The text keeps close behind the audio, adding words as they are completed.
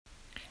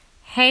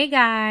Hey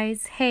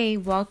guys, hey,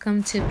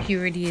 welcome to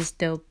Purity is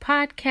Dope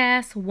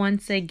podcast.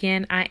 Once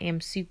again, I am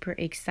super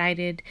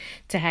excited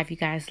to have you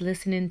guys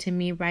listening to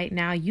me right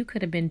now. You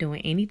could have been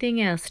doing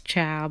anything else,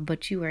 child,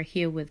 but you are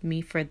here with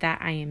me. For that,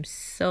 I am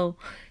so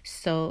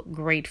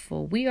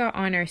grateful. We are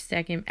on our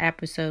second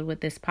episode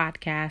with this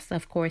podcast.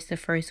 Of course, the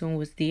first one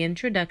was the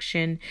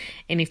introduction.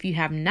 And if you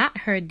have not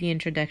heard the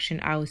introduction,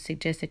 I would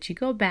suggest that you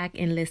go back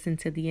and listen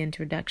to the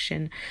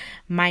introduction.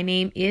 My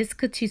name is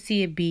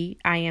Katusia B.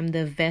 I am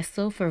the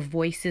vessel for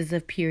Voices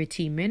of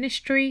Purity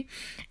Ministry,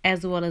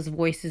 as well as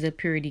Voices of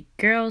Purity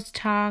Girls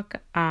Talk.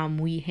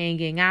 We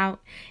hanging out,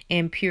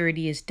 and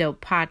Purity is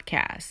Dope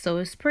podcast. So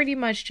it's pretty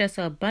much just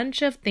a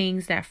bunch of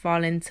things that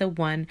fall into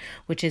one,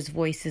 which is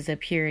Voices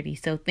of Purity.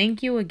 So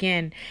thank you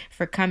again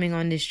for coming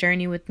on this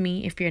journey with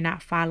me. If you're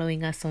not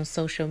following us on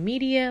social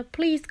media,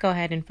 please go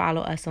ahead and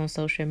follow us on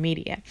social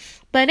media.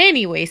 But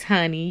anyways,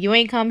 honey, you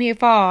ain't come here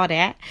for all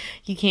that.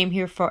 You came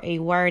here for a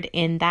word,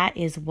 and that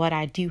is what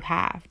I do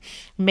have.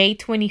 May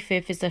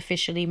 25th is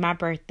officially my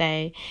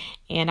birthday,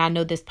 and I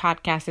know this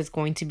podcast is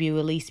going to be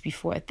released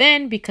before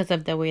then because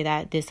of the way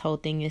that this whole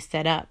thing is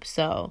set up.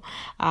 So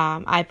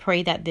I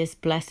pray that this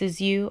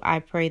blesses you. I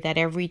pray that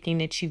everything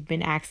that you've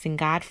been asking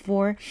God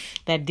for,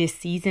 that this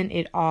season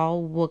it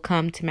all will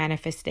come to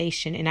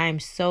manifestation. And I am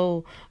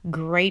so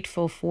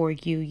grateful for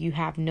you. You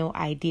have no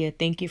idea.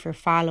 Thank you for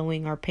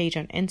following our page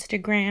on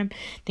Instagram.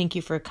 Thank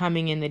you for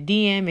coming in the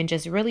DM and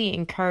just really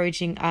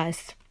encouraging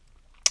us,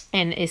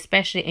 and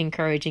especially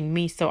encouraging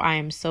me. So I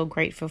am so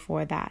grateful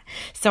for that.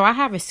 So I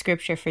have a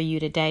scripture for you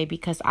today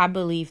because I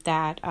believe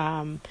that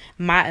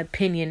my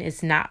opinion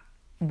is not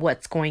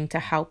what's going to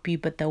help you,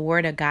 but the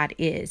word of God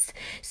is.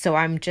 So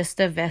I'm just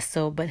a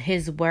vessel, but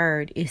his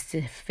word is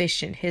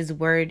sufficient. His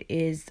word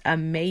is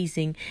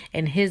amazing,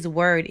 and his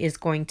word is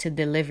going to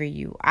deliver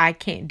you. I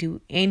can't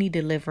do any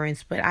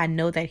deliverance, but I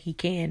know that he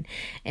can,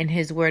 and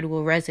his word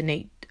will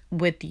resonate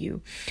with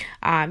you.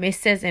 It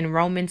says in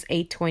Romans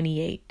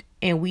 8:28,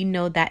 and we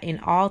know that in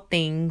all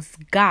things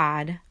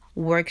God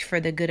works for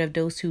the good of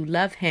those who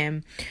love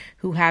him,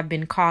 who have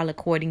been called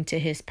according to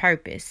his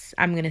purpose.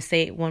 I'm going to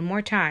say it one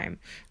more time.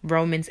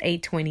 Romans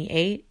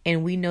 8:28,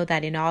 and we know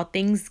that in all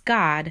things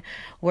God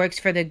works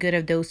for the good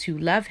of those who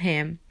love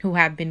him, who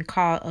have been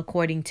called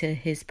according to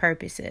his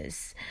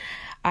purposes.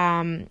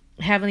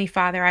 Heavenly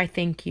Father, I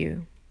thank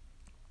you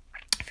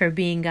for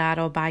being God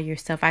all by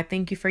yourself. I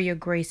thank you for your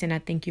grace, and I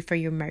thank you for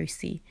your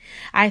mercy.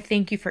 I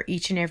thank you for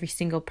each and every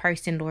single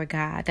person, Lord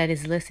God, that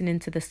is listening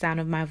to the sound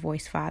of my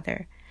voice,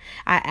 Father.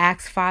 I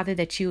ask, Father,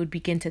 that you would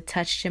begin to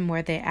touch them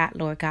where they're at,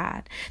 Lord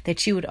God,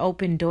 that you would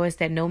open doors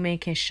that no man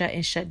can shut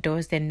and shut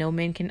doors that no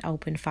man can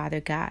open, Father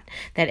God,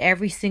 that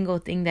every single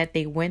thing that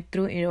they went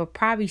through and are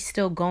probably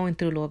still going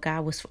through, Lord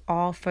God, was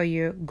all for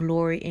your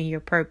glory and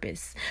your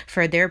purpose.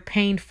 For their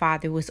pain,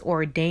 Father, was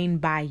ordained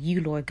by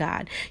you, Lord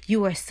God.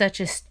 You are such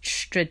a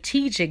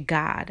strategic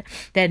God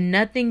that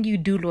nothing you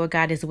do, Lord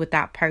God, is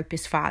without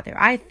purpose, Father.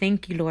 I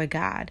thank you, Lord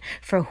God,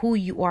 for who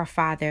you are,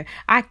 Father.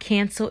 I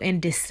cancel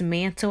and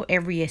dismantle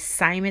every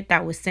assignment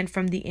that was sent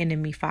from the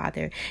enemy,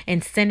 Father,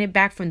 and send it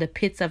back from the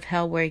pits of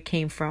hell where it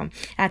came from.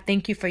 I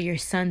thank you for your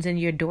sons and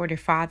your daughter,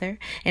 Father,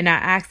 and I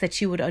ask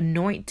that you would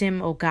anoint them,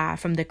 oh God,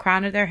 from the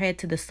crown of their head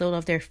to the sole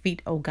of their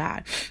feet, oh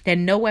God, that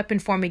no weapon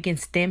formed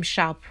against them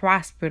shall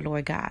prosper,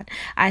 Lord God.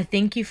 I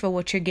thank you for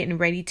what you're getting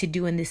ready to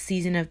do in this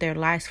season of their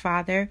lives,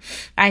 Father.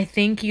 I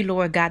thank you,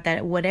 Lord God,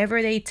 that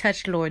whatever they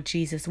touch, Lord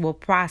Jesus, will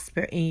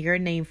prosper in your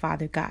name,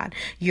 Father God.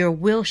 Your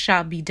will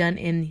shall be done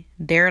in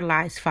their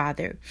lives,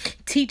 Father.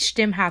 Teach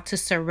them how to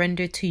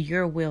surrender to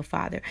your will,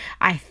 Father.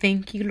 I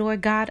thank you,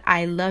 Lord God.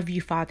 I love you,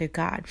 Father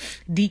God.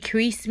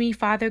 Decrease me,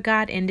 Father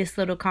God, in this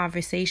little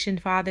conversation,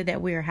 Father,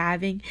 that we are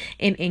having,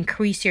 and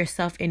increase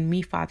yourself in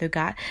me, Father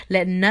God.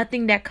 Let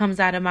nothing that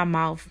comes out of my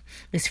mouth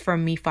is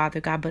from me,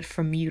 Father God, but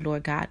from you,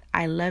 Lord God.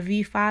 I love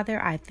you,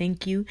 Father. I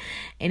thank you.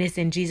 And it's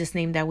in Jesus'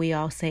 name that we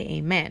all say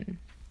amen.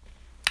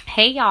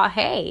 Hey y'all,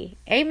 hey,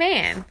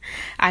 amen.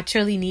 I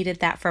truly needed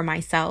that for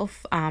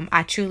myself.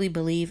 I truly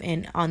believe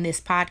on this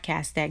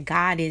podcast that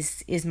God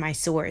is my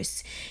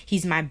source.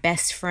 He's my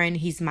best friend.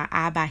 He's my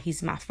Abba.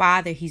 He's my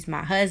father. He's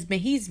my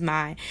husband. He's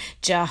my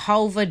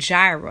Jehovah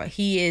Jireh.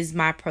 He is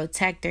my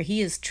protector.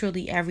 He is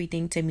truly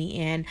everything to me.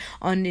 And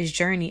on this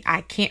journey,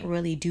 I can't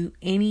really do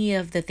any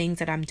of the things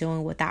that I'm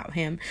doing without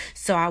him.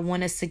 So I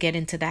want us to get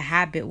into the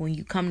habit when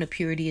you come to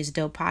Purity is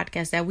Dope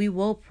podcast that we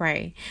will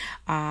pray,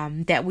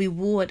 that we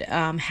would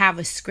have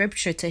a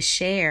scripture to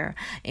share.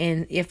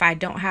 And if I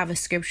don't have a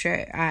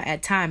scripture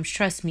at times,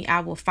 trust me, I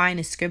will find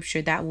a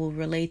scripture that will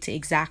relate to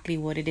exactly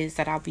what it is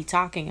that I'll be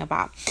talking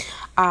about.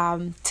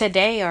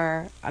 Today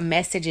our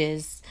message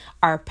is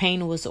our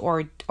pain was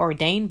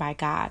ordained by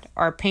God.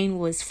 Our pain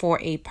was for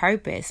a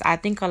purpose. I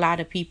think a lot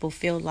of people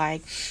feel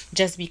like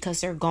just because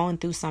they're going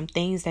through some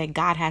things that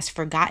God has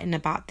forgotten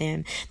about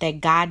them,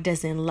 that God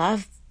doesn't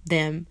love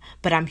them,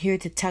 but I'm here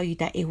to tell you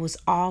that it was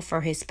all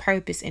for his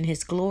purpose and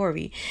his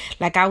glory.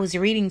 Like I was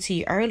reading to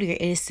you earlier,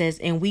 it says,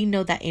 and we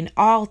know that in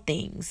all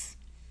things,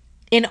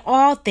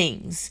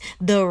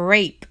 the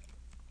rape,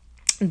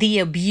 the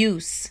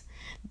abuse,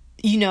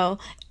 you know,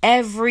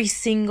 every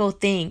single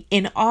thing,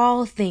 in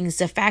all things,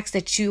 the facts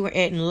that you are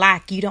in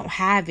lack, you don't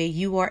have it.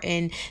 You are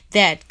in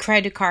that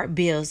credit card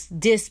bills,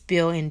 this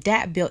bill and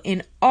that bill,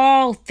 in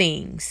all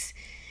things.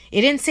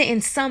 It didn't say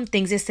in some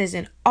things, it says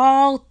in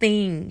all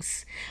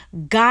things.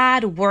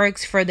 God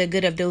works for the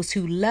good of those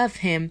who love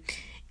him,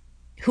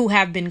 who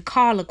have been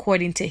called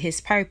according to his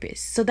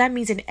purpose. So that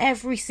means in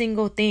every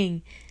single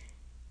thing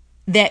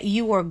that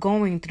you are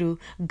going through,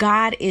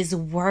 God is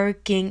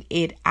working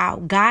it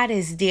out. God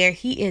is there.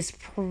 He is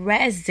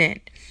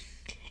present.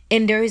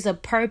 And there is a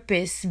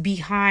purpose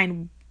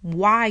behind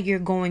why you're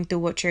going through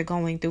what you're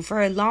going through.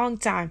 For a long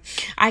time,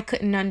 I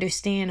couldn't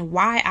understand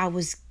why I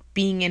was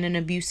being in an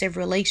abusive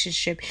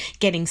relationship,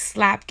 getting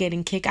slapped,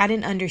 getting kicked. I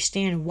didn't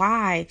understand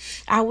why.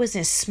 I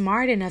wasn't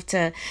smart enough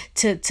to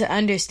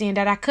understand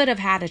that I could have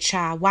had a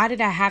child. Why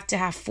did I have to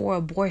have 4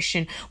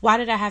 abortions? Why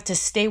did I have to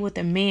stay with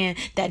a man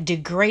that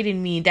degraded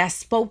me, that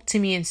spoke to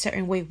me in a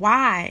certain way?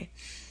 Why?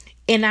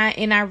 And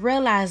I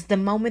realized the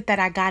moment that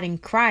I got in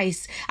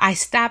Christ, I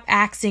stopped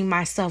asking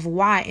myself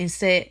why,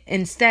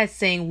 instead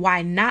saying,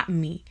 why not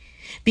me?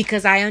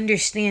 Because I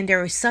understand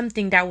there was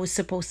something that was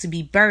supposed to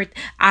be birthed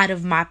out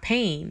of my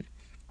pain.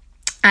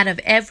 Out of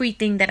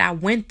everything that I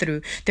went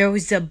through, there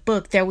was a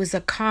book, there was a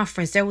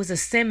conference, there was a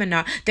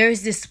seminar, there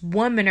is this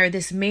woman or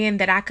this man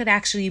that I could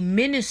actually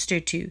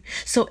minister to.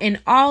 So in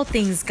all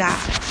things, God,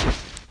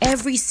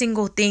 every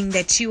single thing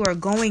that you are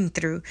going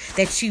through,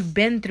 that you've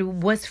been through,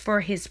 was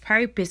for his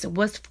purpose,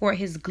 was for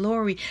his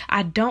glory.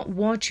 I don't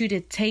want you to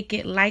take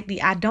it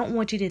lightly. I don't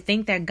want you to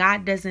think that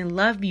God doesn't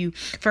love you,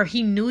 for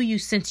he knew you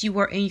since you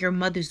were in your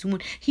mother's womb.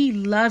 He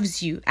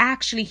loves you.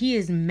 Actually, he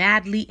is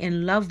madly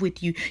in love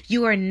with you.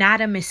 You are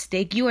not a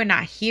mistake. You are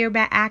not here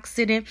by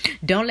accident.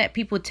 Don't let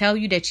people tell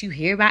you that you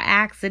here by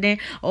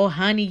accident. Oh,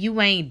 honey, you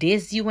ain't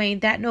this, you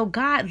ain't that. No,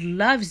 God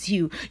loves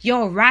you.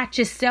 Your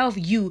righteous self,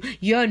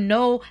 your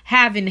no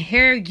having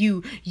hair,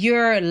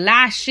 your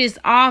lashes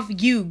off,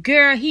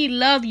 girl, he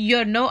love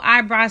your no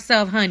eyebrow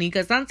self, honey,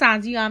 because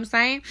sometimes, you know what I'm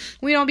saying,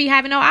 we don't be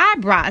having no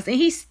eyebrows and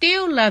he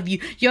still love you.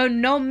 Your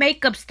no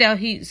makeup self,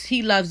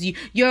 he loves you.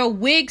 Your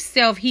wig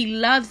self, he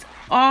loves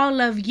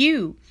all of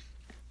you.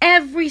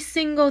 Every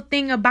single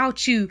thing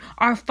about you,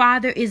 our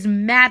Father is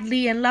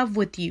madly in love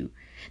with you.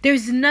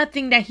 There's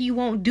nothing that he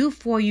won't do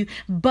for you,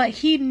 but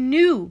he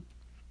knew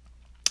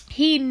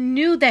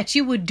that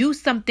you would do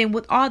something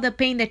with all the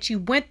pain that you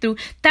went through.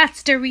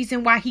 That's the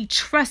reason why he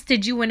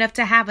trusted you enough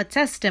to have a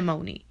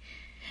testimony.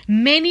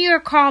 Many are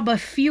called,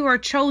 but few are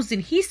chosen.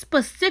 He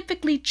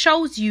specifically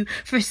chose you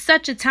for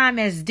such a time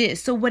as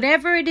this. So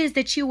whatever it is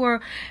that you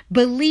were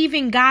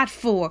believing God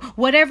for,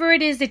 whatever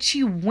it is that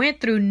you went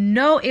through,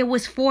 know it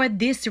was for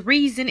this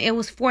reason. It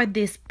was for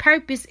this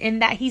purpose, and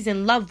that he's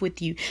in love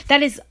with you.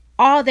 That is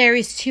all there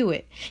is to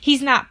it.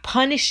 He's not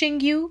punishing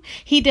you.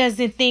 He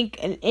doesn't think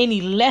any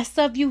less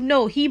of you.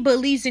 No, he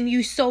believes in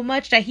you so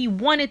much that he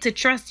wanted to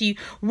trust you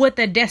with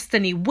a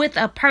destiny, with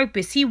a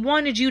purpose. He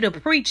wanted you to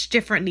preach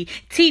differently,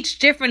 teach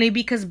differently,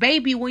 because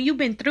baby, when you've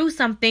been through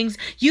some things,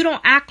 you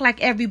don't act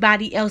like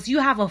everybody else. You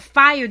have a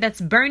fire that's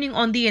burning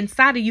on the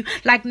inside of you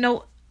like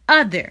no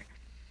other.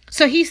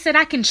 So he said,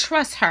 I can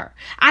trust her.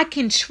 I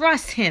can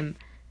trust him.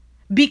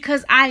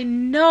 Because I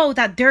know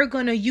that they're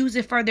going to use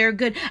it for their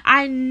good.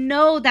 I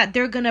know that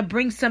they're going to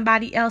bring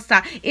somebody else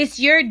out. It's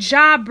your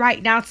job right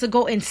now to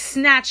go and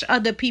snatch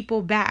other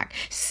people back.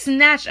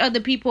 Snatch other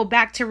people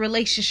back to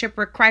relationship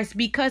with Christ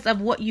because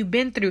of what you've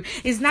been through.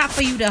 It's not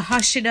for you to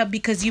hush it up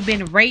because you've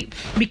been raped,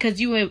 because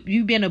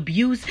you've been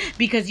abused,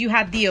 because you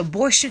had the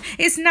abortion.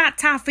 It's not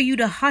time for you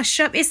to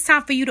hush up. It's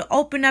time for you to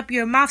open up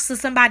your mouth so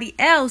somebody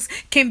else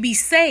can be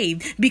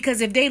saved.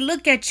 Because if they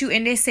look at you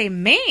and they say,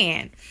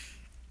 man,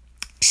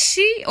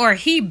 she or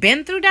he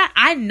been through that,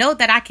 I know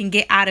that I can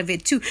get out of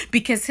it too,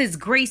 because his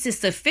grace is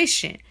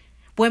sufficient.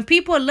 When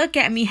people look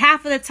at me,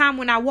 half of the time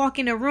when I walk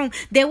in a room,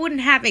 they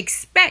wouldn't have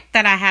expect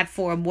that I had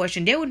 4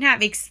 abortions. They wouldn't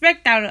have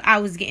expect that I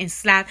was getting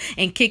slapped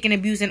and kicked and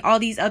abused and all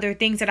these other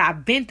things that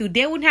I've been through.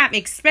 They wouldn't have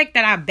expect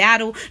that I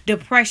battle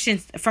depression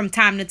from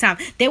time to time.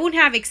 They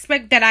wouldn't have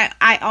expect that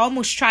I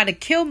almost tried to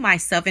kill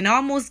myself and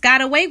almost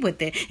got away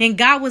with it. And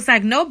God was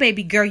like, no,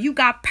 baby girl, you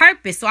got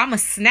purpose. So I'm going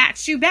to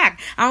snatch you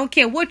back. I don't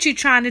care what you're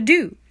trying to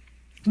do,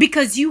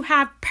 because you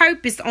have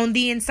purpose on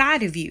the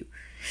inside of you.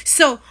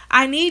 So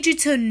I need you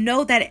to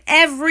know that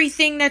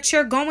everything that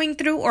you're going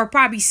through, or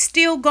probably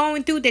still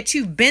going through, that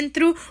you've been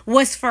through,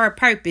 was for a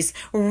purpose.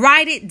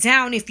 Write it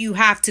down if you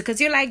have to, because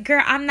you're like,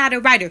 girl, I'm not a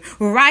writer.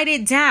 Write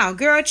it down.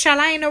 Girl, child,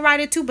 I ain't a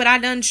writer too, but I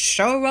done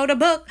sure wrote a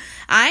book.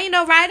 I ain't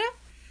no writer.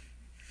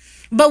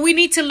 But we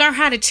need to learn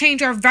how to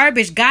change our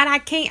verbiage. God, I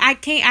can't,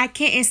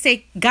 and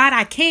say, God,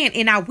 I can,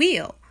 and I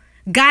will.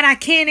 God, I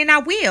can and I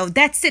will.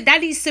 That's it.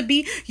 That needs to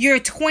be your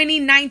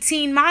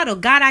 2019 motto.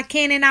 God, I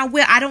can and I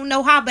will. I don't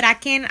know how, but I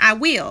can and I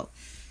will.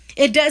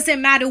 It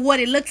doesn't matter what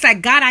it looks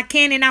like. God, I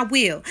can and I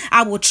will.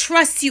 I will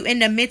trust you in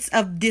the midst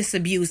of this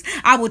abuse.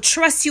 I will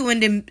trust you in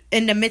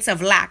the midst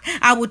of lack.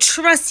 I will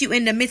trust you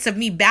in the midst of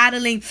me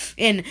battling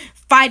and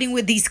fighting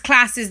with these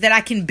classes that I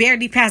can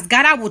barely pass.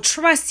 God, I will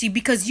trust you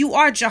because you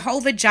are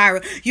Jehovah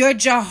Jireh. You're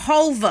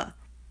Jehovah.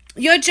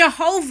 You're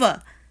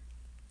Jehovah.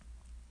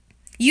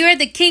 You are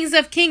the kings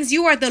of kings.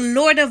 You are the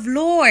Lord of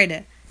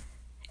lords.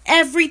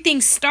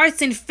 Everything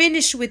starts and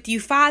finishes with you,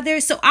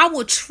 Father. So I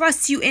will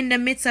trust you in the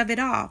midst of it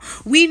all.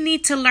 We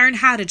need to learn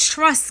how to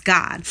trust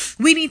God.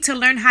 We need to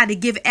learn how to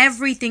give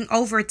everything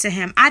over to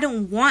him. I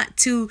don't want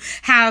to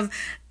have,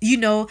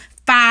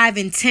 5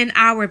 and 10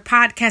 hour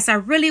podcasts. I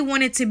really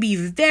want it to be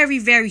very,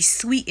 very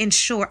sweet and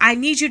short. I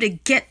need you to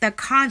get the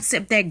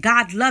concept that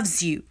God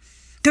loves you.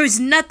 There's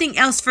nothing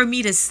else for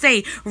me to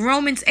say.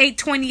 Romans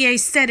 8:28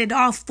 said it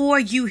all for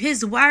you,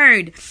 his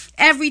word.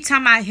 Every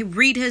time I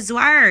read his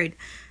word.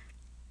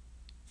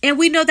 And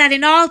we know that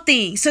in all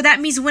things. So that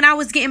means when I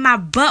was getting my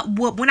butt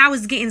whooped, when I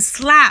was getting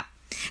slapped,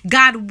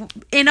 God,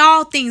 in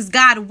all things,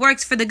 God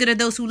works for the good of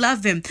those who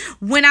love him.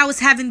 When I was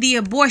having the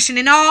abortion,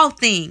 in all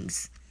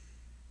things.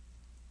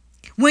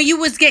 When you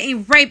was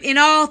getting raped, in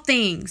all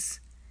things.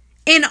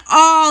 In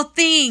all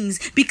things.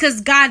 Because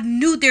God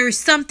knew there was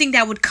something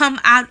that would come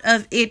out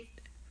of it.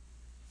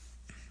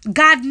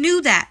 God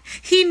knew that.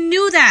 He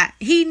knew that.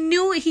 He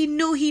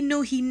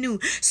knew.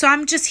 So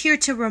I'm just here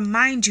to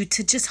remind you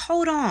to just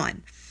hold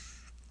on.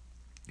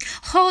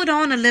 Hold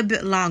on a little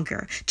bit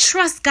longer.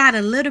 Trust God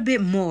a little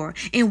bit more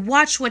and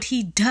watch what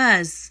he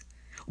does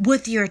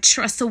with your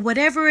trust. So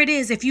whatever it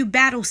is, if you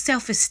battle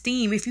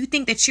self-esteem, if you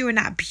think that you are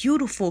not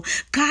beautiful,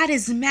 God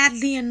is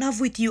madly in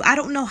love with you. I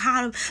don't know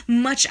how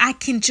much I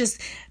can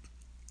just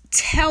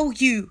tell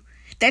you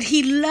that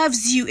he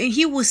loves you, and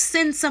he will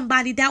send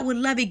somebody that will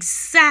love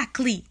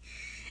exactly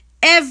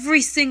every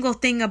single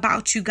thing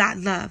about you. God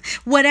love.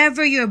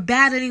 Whatever you're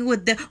battling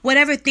with,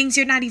 whatever things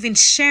you're not even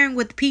sharing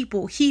with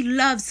people, he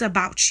loves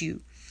about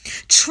you.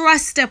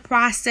 Trust the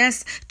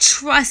process.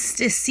 Trust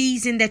the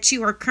season that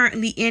you are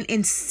currently in,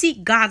 and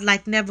seek God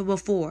like never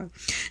before.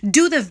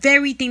 Do the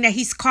very thing that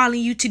he's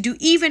calling you to do,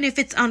 even if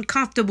it's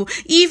uncomfortable,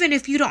 even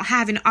if you don't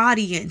have an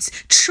audience.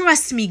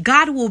 Trust me,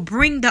 God will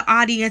bring the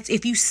audience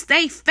if you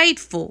stay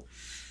faithful.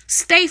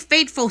 Stay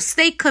faithful,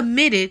 stay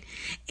committed,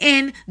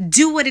 and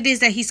do what it is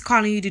that he's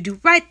calling you to do.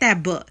 Write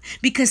that book,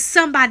 because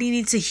somebody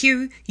needs to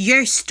hear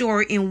your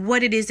story and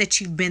what it is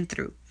that you've been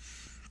through.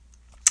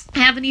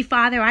 Heavenly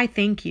Father, I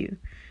thank you.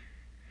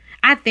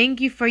 I thank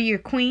you for your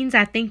queens.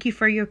 I thank you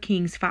for your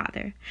kings,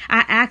 Father.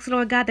 I ask,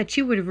 Lord God, that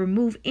you would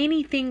remove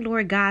anything,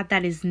 Lord God,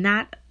 that is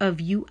not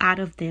of you out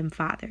of them,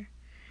 Father.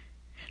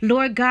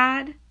 Lord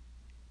God,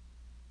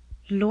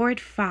 Lord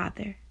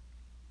Father,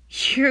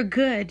 you're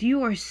good.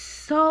 You are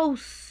so,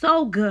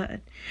 so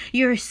good.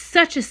 You're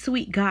such a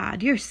sweet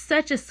God. You're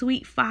such a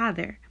sweet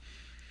Father.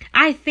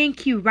 I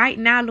thank you right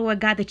now, Lord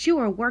God, that you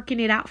are working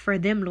it out for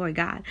them, Lord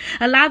God.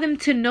 Allow them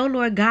to know,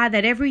 Lord God,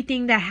 that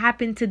everything that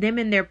happened to them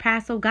in their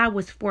past, oh God,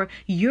 was for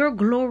your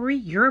glory,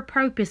 your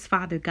purpose,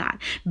 Father God.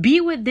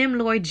 Be with them,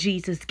 Lord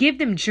Jesus. Give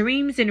them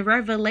dreams and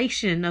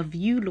revelation of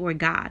you, Lord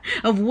God,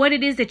 of what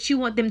it is that you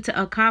want them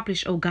to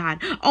accomplish, oh God.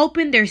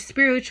 Open their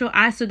spiritual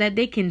eyes so that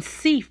they can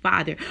see,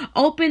 Father.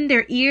 Open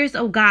their ears,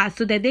 oh God,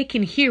 so that they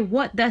can hear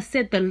what thus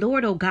said the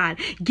Lord, oh God.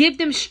 Give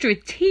them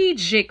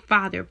strategic,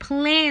 Father,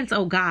 plans,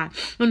 oh God,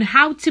 on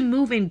how to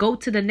move and go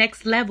to the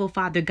next level,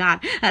 Father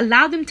God.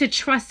 Allow them to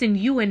trust in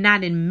you and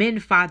not in men,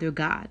 Father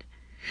God.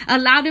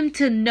 Allow them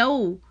to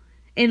know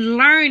and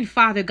learn,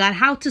 Father God,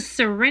 how to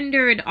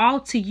surrender it all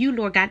to you,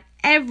 Lord God,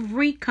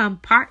 every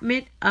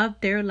compartment of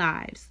their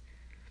lives.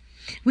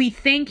 We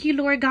thank you,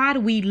 Lord God.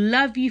 We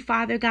love you,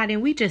 Father God,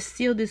 and we just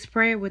seal this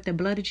prayer with the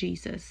blood of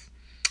Jesus.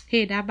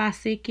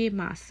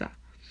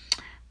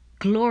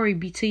 Glory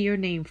be to your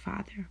name,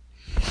 Father.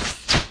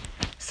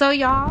 So,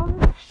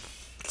 y'all,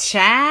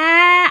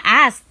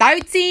 I was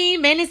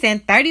 13 minutes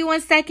and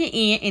 31 seconds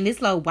in this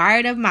little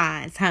word of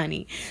mine,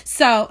 honey.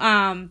 So,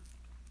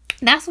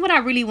 that's what I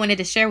really wanted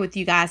to share with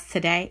you guys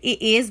today.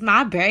 It is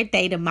my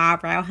birthday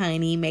tomorrow,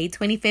 honey. May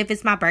 25th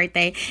is my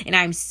birthday, and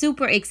I'm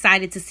super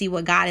excited to see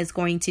what God is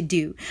going to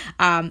do.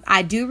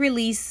 I do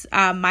release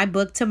my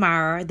book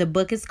tomorrow. The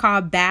book is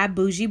called Bad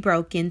Bougie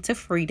Broken to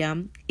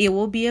Freedom. It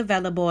will be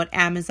available at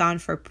Amazon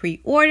for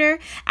pre-order.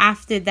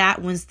 After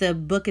that, once the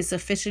book is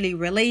officially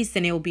released,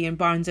 and it will be in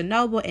Barnes &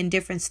 Noble and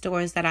different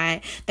stores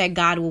that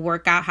God will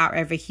work out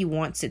however he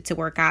wants it to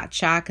work out,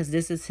 child, because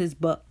this is his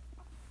book.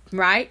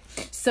 Right?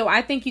 So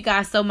I thank you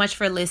guys so much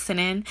for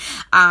listening.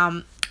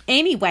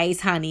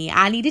 Anyways, honey,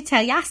 I need to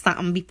tell y'all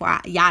something before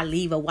y'all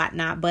leave or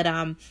whatnot. But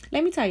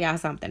let me tell y'all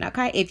something,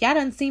 okay? If y'all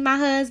done seen my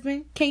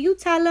husband, can you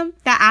tell him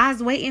that I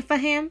was waiting for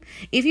him?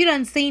 If you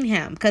done seen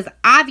him, because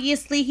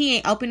obviously he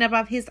ain't opened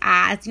up his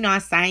eyes. You know what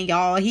I'm saying,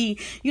 y'all? He,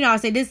 I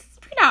say this,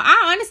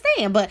 I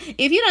understand. But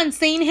if you done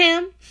seen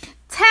him,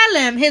 tell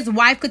him his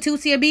wife,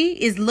 Katusia B,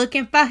 is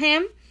looking for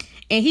him.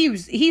 And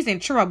he's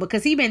in trouble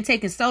because he been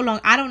taking so long.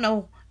 I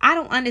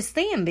don't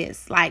understand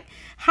this. Like,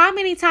 how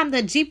many times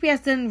the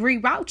GPS didn't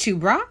reroute you,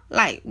 bro?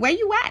 Like, where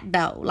you at,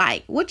 though?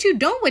 Like, what you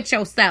doing with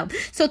yourself?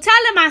 So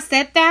tell him I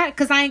said that,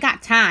 because I ain't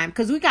got time.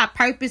 Because we got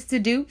purpose to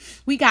do.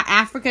 We got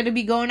Africa to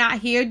be going out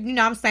here, you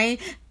know what I'm saying?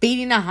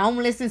 Feeding the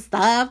homeless and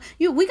stuff.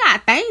 We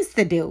got things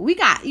to do. We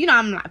got,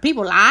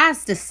 people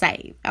lives to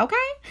save, okay?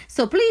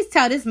 So please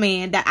tell this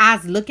man that I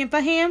was looking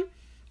for him.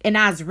 And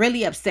I was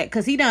really upset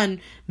because he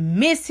done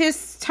missed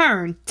his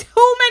turn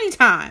too many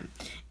times.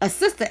 A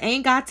sister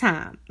ain't got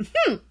time.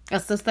 A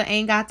sister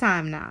ain't got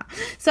time now.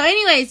 So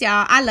anyways,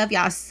 y'all, I love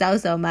y'all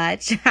so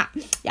much.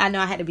 Y'all know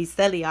I had to be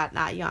silly or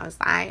not, you know what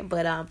I'm saying?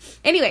 But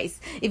anyways,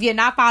 if you're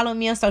not following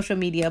me on social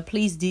media,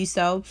 please do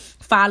so.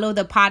 Follow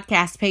the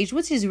podcast page,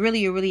 which is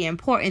really, really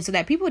important so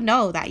that people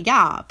know that,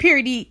 y'all,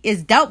 Purity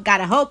is Dope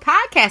got a whole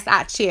podcast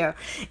out here.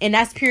 And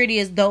that's Purity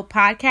is Dope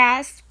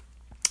Podcast.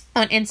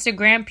 On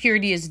Instagram,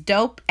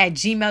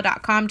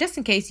 purityisdope@gmail.com. Just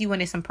in case you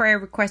wanted some prayer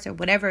requests or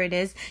whatever it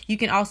is, you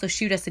can also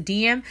shoot us a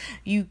DM.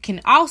 You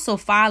can also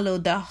follow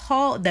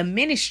the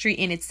ministry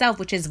in itself,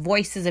 which is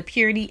Voices of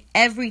Purity.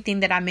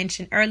 Everything that I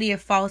mentioned earlier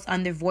falls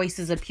under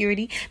Voices of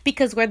Purity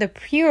because we're the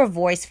pure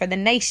voice for the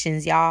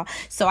nations, y'all.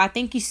 So I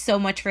thank you so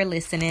much for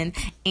listening.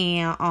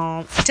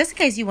 And just in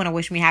case you want to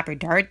wish me a happy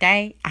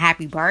birthday,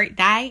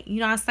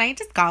 you know what I'm saying?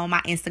 Just go on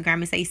my Instagram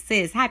and say,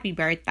 sis, happy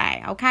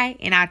birthday, okay?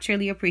 And I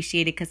truly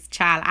appreciate it because,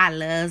 child, I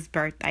loves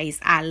birthdays.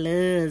 I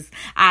loves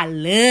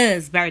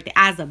birthday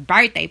as a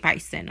birthday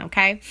person,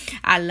 okay?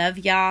 I love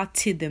y'all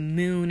to the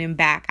moon and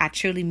back. I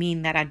truly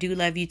mean that. I do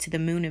love you to the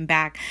moon and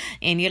back.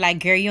 And you're like,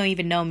 girl, you don't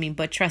even know me,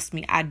 but trust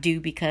me, I do,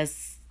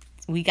 because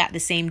we got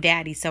the same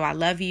daddy. So I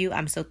love you.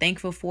 I'm so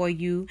thankful for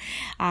you.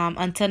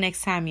 Until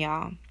next time,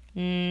 y'all.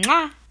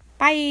 Mwah.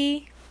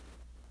 Bye.